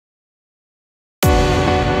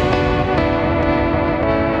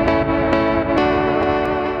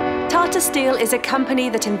Steel is a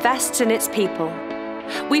company that invests in its people.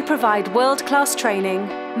 We provide world-class training,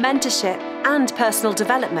 mentorship, and personal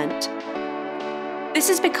development. This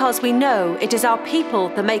is because we know it is our people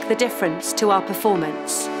that make the difference to our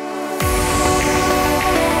performance.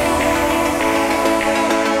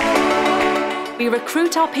 We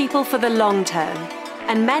recruit our people for the long term,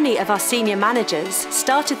 and many of our senior managers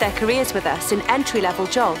started their careers with us in entry-level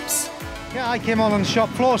jobs. Yeah, I came on the shop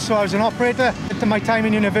floor, so I was an operator. At my time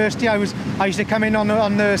in university, I used to come in on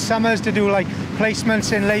the summers to do like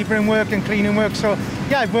placements in labouring work and cleaning work. So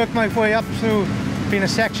yeah, I've worked my way up through being a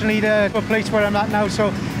section leader to a place where I'm at now. So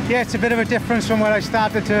yeah, it's a bit of a difference from where I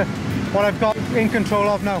started to what I've got in control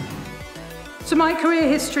of now. So my career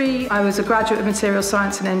history, I was a graduate of material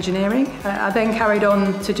science and engineering. I then carried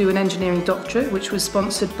on to do an engineering doctorate, which was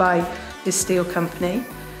sponsored by this steel company.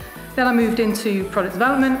 Then I moved into product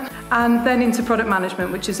development and then into product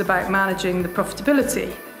management, which is about managing the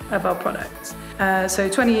profitability of our products. So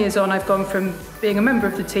 20 years on, I've gone from being a member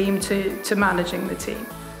of the team to managing the team.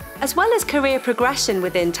 As well as career progression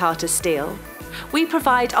within Tata Steel, we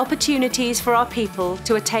provide opportunities for our people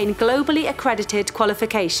to attain globally accredited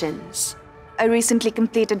qualifications. I recently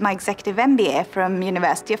completed my executive MBA from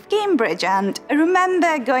University of Cambridge, and I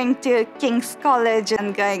remember going to King's College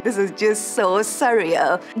and going, this is just so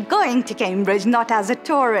surreal. Going to Cambridge not as a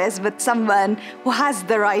tourist, but someone who has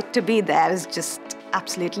the right to be there is just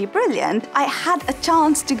absolutely brilliant. I had a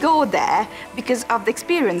chance to go there because of the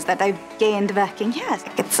experience that I've gained working here.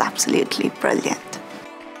 It's absolutely brilliant.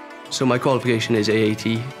 So my qualification is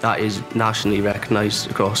AAT. That is nationally recognised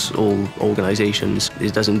across all organisations.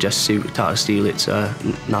 It doesn't just suit Tata Steel, it's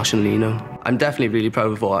nationally known. I'm definitely really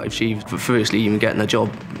proud of what I've achieved. But firstly, even getting a job,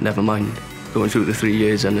 never mind going through the 3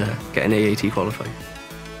 years and getting AAT qualified.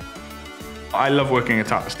 I love working at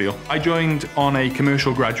Tata Steel. I joined on a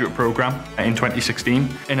commercial graduate programme in 2016.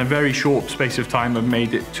 In a very short space of time, I've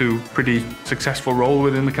made it to a pretty successful role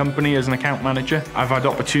within the company as an account manager. I've had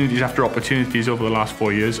opportunities after opportunities over the last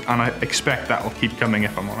 4 years, and I expect that will keep coming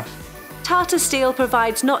if I'm honest. Tata Steel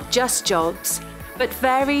provides not just jobs, but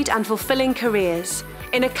varied and fulfilling careers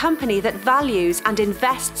in a company that values and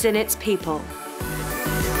invests in its people.